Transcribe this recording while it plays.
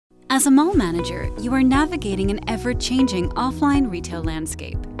As a mall manager, you are navigating an ever-changing offline retail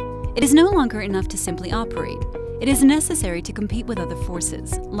landscape. It is no longer enough to simply operate. It is necessary to compete with other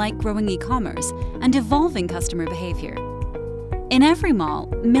forces, like growing e-commerce and evolving customer behavior. In every mall,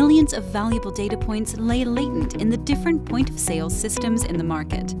 millions of valuable data points lay latent in the different point-of-sale systems in the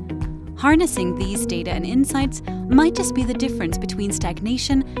market. Harnessing these data and insights might just be the difference between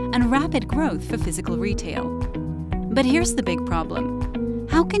stagnation and rapid growth for physical retail. But here's the big problem.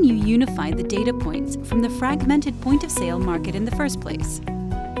 How can you unify the data points from the fragmented point-of-sale market in the first place?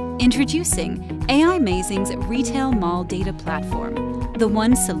 Introducing Aimazing's Retail Mall Data Platform, the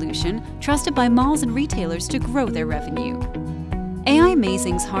one solution trusted by malls and retailers to grow their revenue.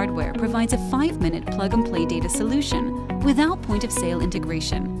 Aimazing's hardware provides a 5-minute plug-and-play data solution without point-of-sale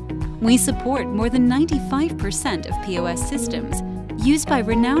integration. We support more than 95% of POS systems used by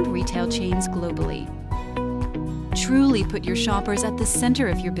renowned retail chains globally. Truly put your shoppers at the center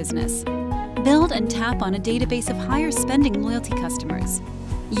of your business. Build and tap on a database of higher-spending loyalty customers.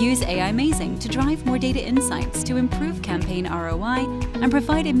 Use Aimazing to drive more data insights to improve campaign ROI and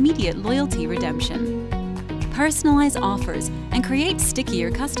provide immediate loyalty redemption. Personalize offers and create stickier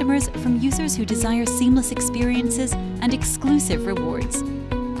customers from users who desire seamless experiences and exclusive rewards.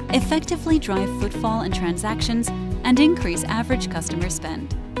 Effectively drive footfall and transactions and increase average customer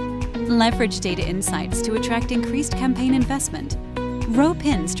spend. Leverage data insights to attract increased campaign investment. Rope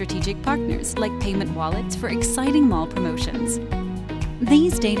in strategic partners like payment wallets for exciting mall promotions.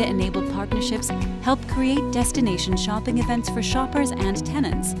 These data-enabled partnerships help create destination shopping events for shoppers and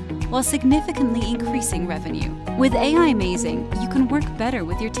tenants, while significantly increasing revenue. With Aimazing, you can work better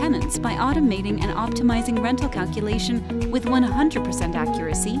with your tenants by automating and optimizing rental calculation with 100%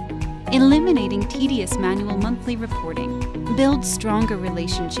 accuracy, eliminating tedious manual monthly reporting, build stronger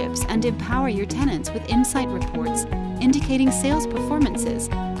relationships, and empower your tenants with insight reports indicating sales performances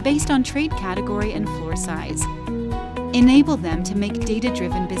based on trade category and floor size. Enable them to make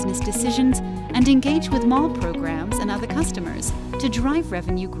data-driven business decisions and engage with mall programs and other customers to drive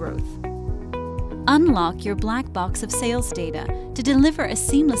revenue growth. Unlock your black box of sales data to deliver a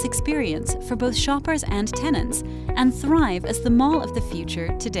seamless experience for both shoppers and tenants and thrive as the mall of the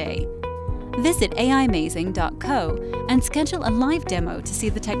future today. Visit aimazing.co and schedule a live demo to see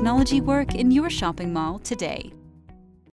the technology work in your shopping mall today.